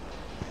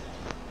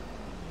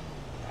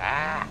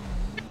 Ah.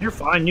 You're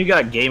fine. You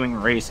got gaming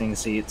racing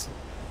seats.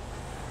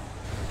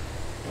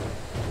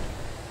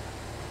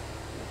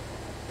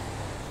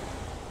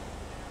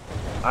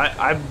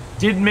 I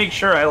did make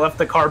sure I left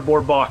the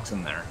cardboard box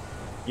in there.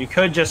 You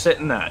could just sit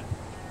in that.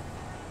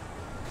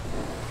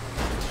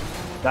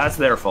 That's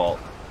their fault.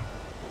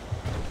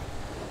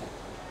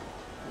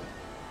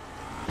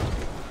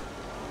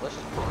 Let's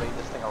just parade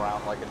this thing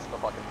around like it's the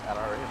fucking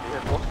NRA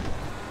vehicle.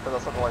 Because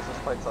that's what the license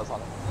plate says on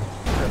it.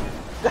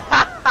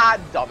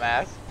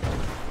 Dumbass.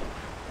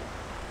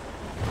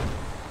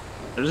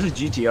 There's a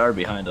GTR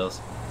behind us.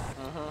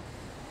 Mm-hmm.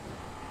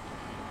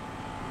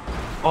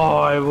 Oh,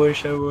 I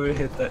wish I would have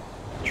hit that.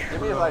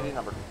 Give me his ID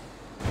number.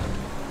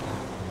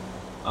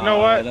 You know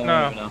what? I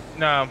don't even know.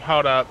 No,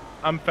 hold up.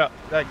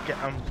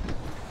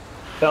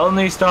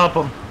 Felony, stop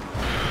him.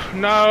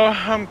 No,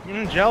 I'm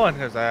gelling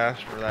his ass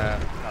for that.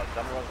 No,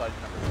 tell me what his ID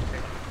number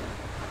is.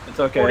 It's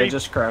okay, 40 I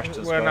just crashed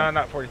his well, car.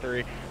 no, not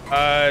 43.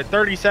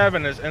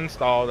 37 is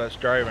install that's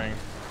driving,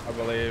 I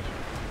believe.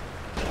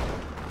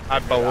 I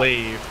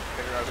believe.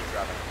 Figure out who's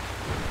driving.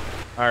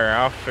 Alright,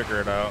 I'll figure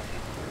it out.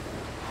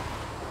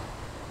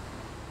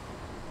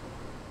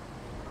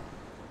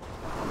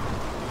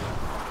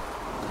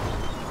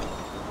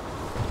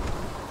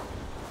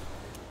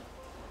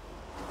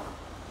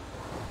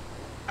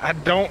 I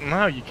don't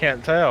know, you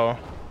can't tell.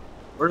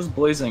 Where's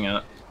Blazing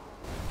at?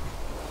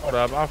 Hold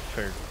up, I'll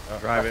figure it out.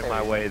 Driving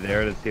my way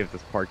there to see if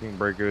this parking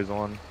brake goes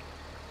on.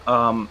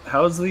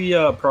 How's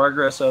the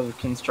progress of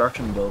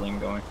construction building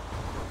going?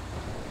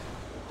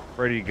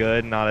 Pretty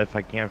good, not if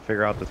I can't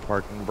figure out this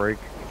parking brake.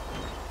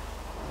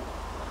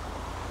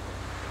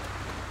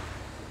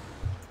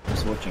 I'm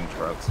switching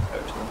trucks,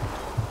 actually.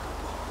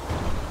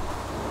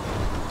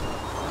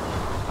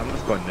 I'm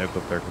just going nuke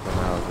up there because I'm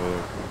out of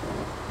it.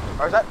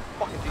 Or is that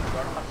fucking GTR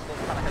still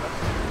trying to hit us?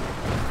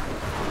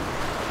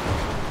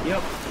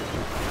 Yep.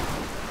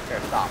 Okay,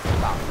 stop.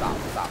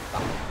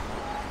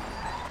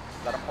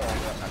 Let him pull on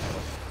the next to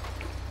us.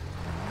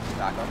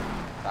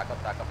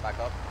 Back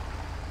up.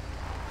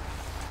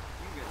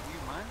 You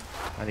mind?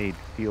 I need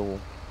fuel.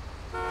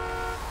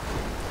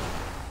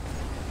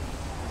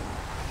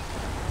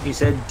 He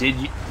said,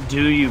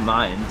 do you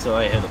mind? So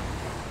I hit him.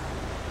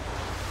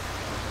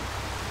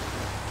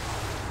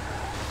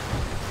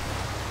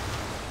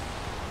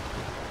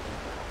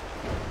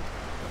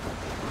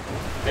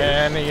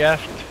 And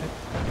yes.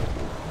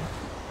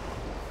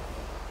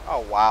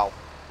 Oh, wow.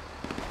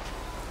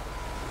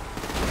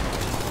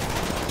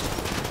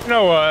 You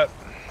know what?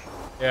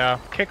 Yeah,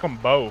 kick them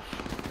both.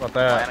 How about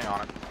that? Planning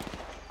on it.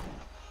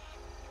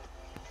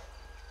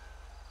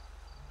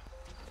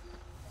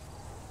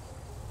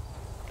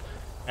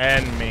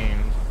 And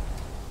means.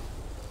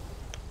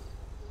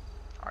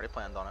 Already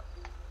planned on it.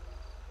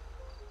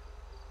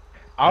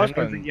 I was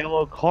There's a going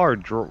yellow car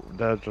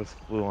that just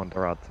flew onto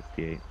Route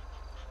 68.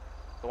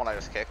 The one I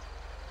just kicked.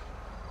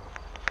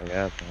 I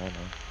guess, I don't know.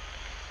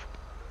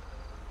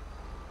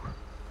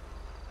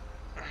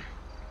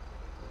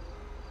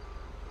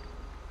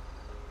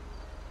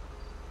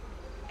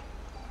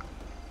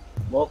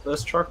 Well,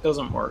 this truck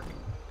doesn't work.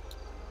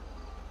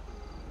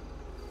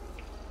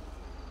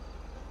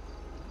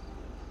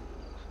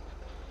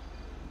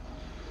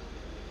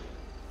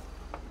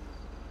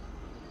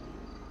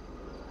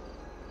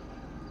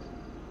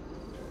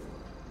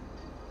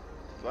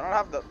 So I don't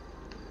have the...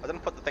 I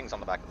didn't put the things on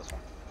the back of this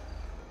one.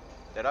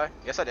 Did I?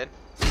 Yes, I did.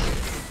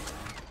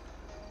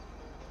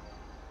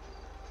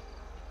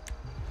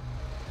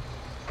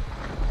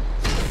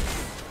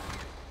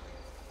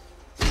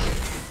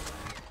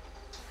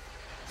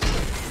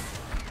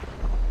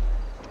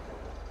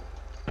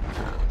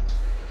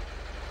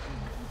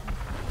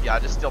 Yeah, I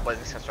just steal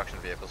Blazing's construction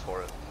vehicles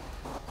for it.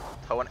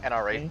 Tow an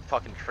NRA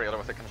fucking trailer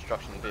with a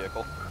construction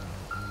vehicle.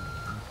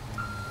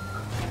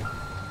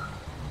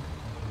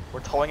 We're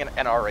towing an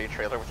NRA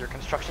trailer with your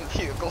construction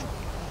vehicle.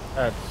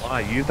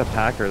 Why? Use the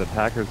Packer. The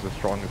Packer's the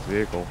strongest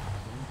vehicle.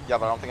 Yeah,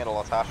 but I don't think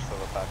it'll attach to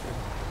the Packer.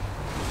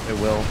 It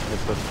will.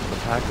 If the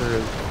Packer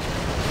is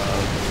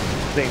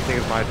same thing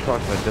as my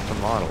truck, but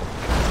different model,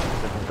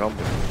 different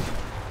company.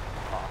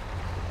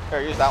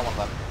 Here, use that one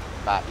then.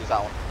 Matt, use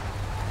that one.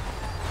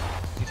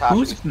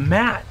 Who's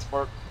Matt?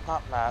 Or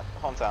not Matt.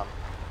 Hometown.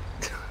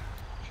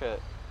 Shit.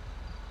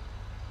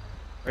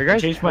 Are you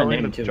guys Changed my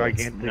towing name the to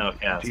gigantic no,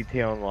 yes.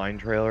 GTA Online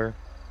trailer?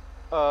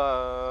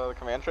 The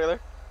command trailer?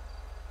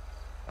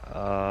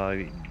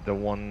 The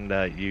one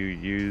that you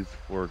use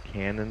for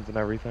cannons and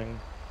everything?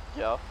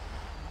 Yeah.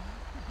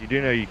 You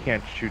do know you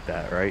can't shoot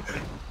that, right?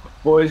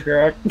 Boys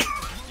crack.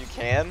 You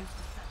can?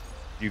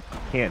 You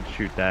can't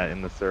shoot that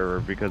in the server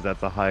because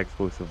that's a high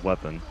explosive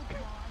weapon.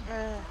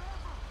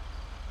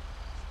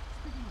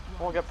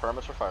 We'll get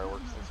permits for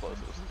fireworks and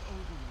explosives.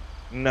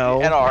 No.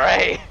 The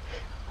NRA!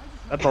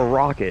 That's a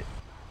rocket.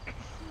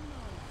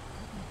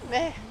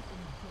 Meh.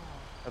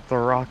 That's a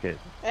rocket.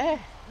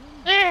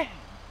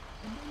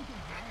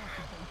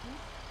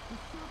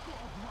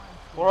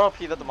 We're OP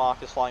that the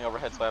Mach is flying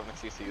overhead, so I have an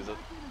excuse to use it.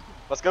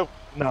 Let's go.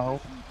 No.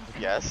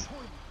 Yes.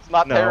 It's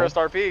not No. terrorist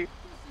RP.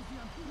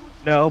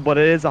 No, but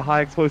it is a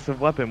high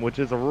explosive weapon, which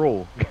is a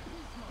rule.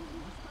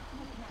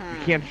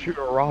 You can't shoot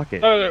a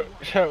rocket.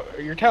 So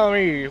you're telling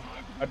me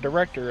a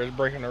director is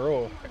breaking the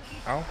rule?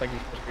 I don't think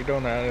he's supposed to be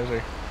doing that, is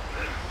he?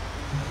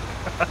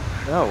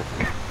 No.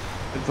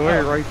 It's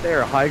right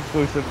there, a high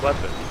explosive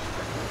weapon.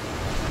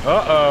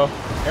 Uh-oh.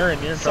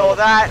 Aaron, you're in So trouble.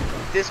 that You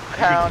can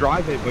discount...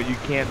 drive it, but you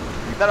can't...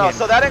 No,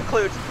 so that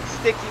includes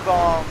sticky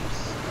bombs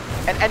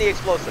and any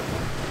explosive.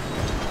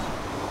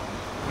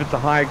 If it's a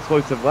high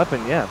explosive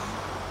weapon, yes.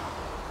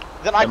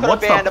 Then I And could have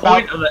what's the banned about...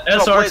 point of the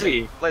No,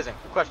 SRT? Blazing,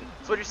 good question.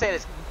 So what you're saying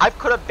is, I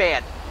could have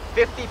banned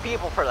 50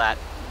 people for that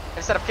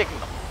instead of kicking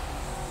them.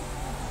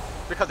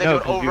 Because they do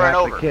it over you and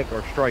have over. to kick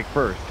or strike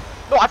first.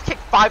 No, I've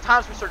kicked 5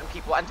 times for certain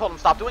people and told them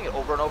stop doing it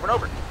over and over and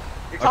over.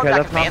 You're telling Okay, me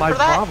I that's can not ban my for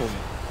that? problem.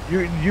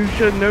 You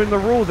should have known the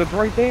rules. It's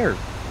right there.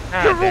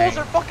 Your rules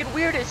are fucking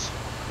weird as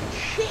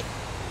shit.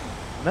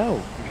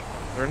 No,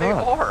 they're They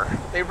not. are.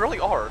 They really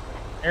are.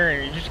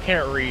 Aaron, you just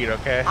can't read,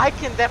 okay? I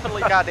can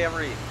definitely goddamn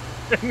read.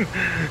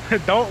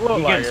 Don't look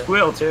You like can it.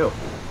 squeal too.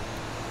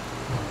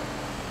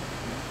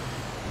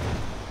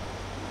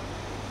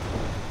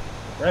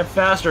 Drive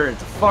faster,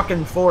 it's a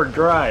fucking Ford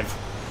Drive.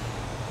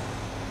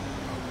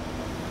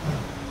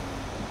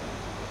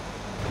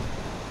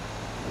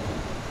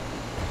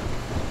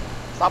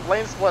 Stop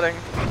lane splitting.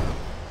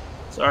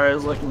 Sorry, I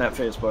was looking at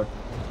Facebook.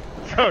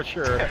 Oh,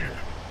 sure. I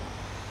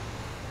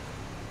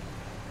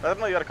didn't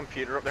know you had a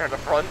computer up there in the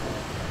front.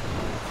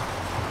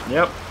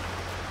 Yep.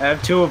 I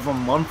have 2 of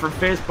them, one for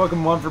Facebook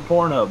and one for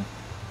Pornhub.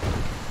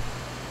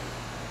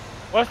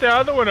 What's the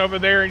other one over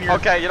there in your...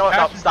 Okay, you know what? No,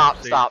 passenger stop,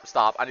 seat? stop,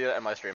 stop. I need to end my stream.